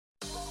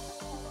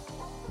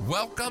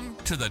Welcome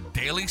to the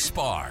Daily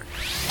Spark.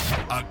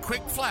 A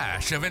quick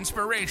flash of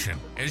inspiration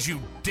as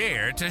you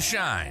dare to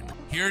shine.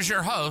 Here's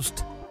your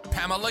host,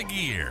 Pamela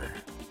Gear.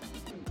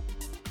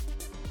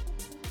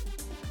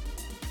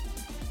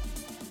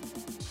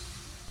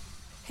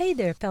 Hey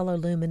there, fellow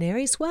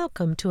luminaries.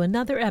 Welcome to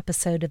another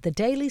episode of the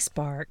Daily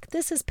Spark.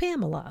 This is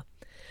Pamela.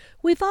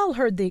 We've all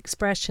heard the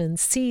expression,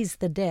 seize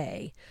the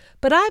day,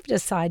 but I've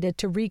decided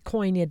to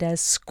recoin it as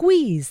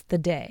squeeze the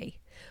day.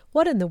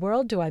 What in the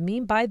world do I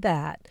mean by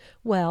that?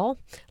 Well,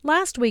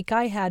 last week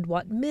I had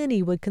what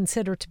many would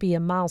consider to be a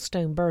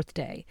milestone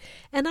birthday,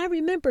 and I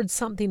remembered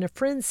something a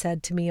friend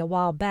said to me a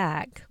while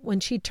back when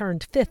she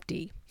turned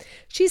 50.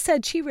 She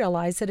said she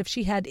realized that if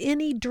she had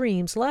any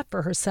dreams left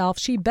for herself,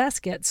 she'd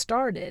best get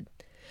started.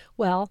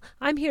 Well,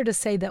 I'm here to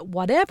say that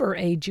whatever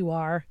age you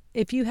are,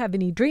 if you have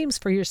any dreams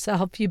for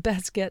yourself, you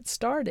best get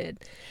started.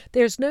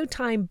 There's no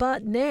time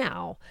but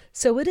now,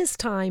 so it is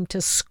time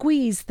to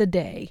squeeze the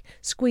day.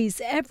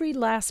 Squeeze every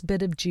last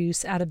bit of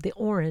juice out of the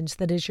orange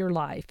that is your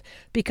life,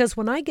 because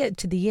when I get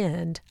to the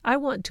end, I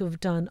want to have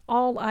done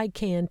all I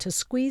can to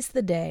squeeze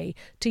the day,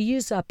 to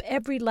use up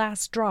every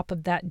last drop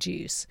of that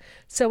juice.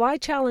 So I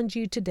challenge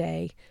you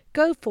today,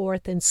 go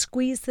forth and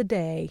squeeze the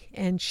day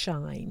and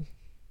shine.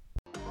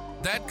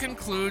 That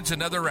concludes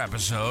another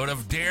episode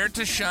of Dare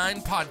to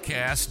Shine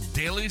Podcast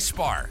Daily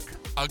Spark.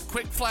 A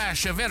quick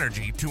flash of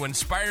energy to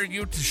inspire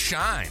you to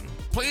shine.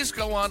 Please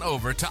go on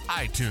over to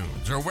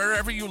iTunes or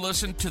wherever you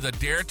listen to the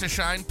Dare to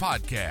Shine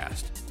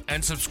podcast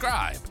and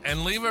subscribe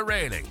and leave a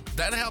rating.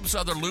 That helps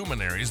other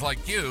luminaries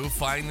like you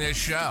find this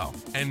show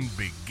and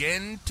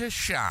begin to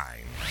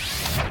shine.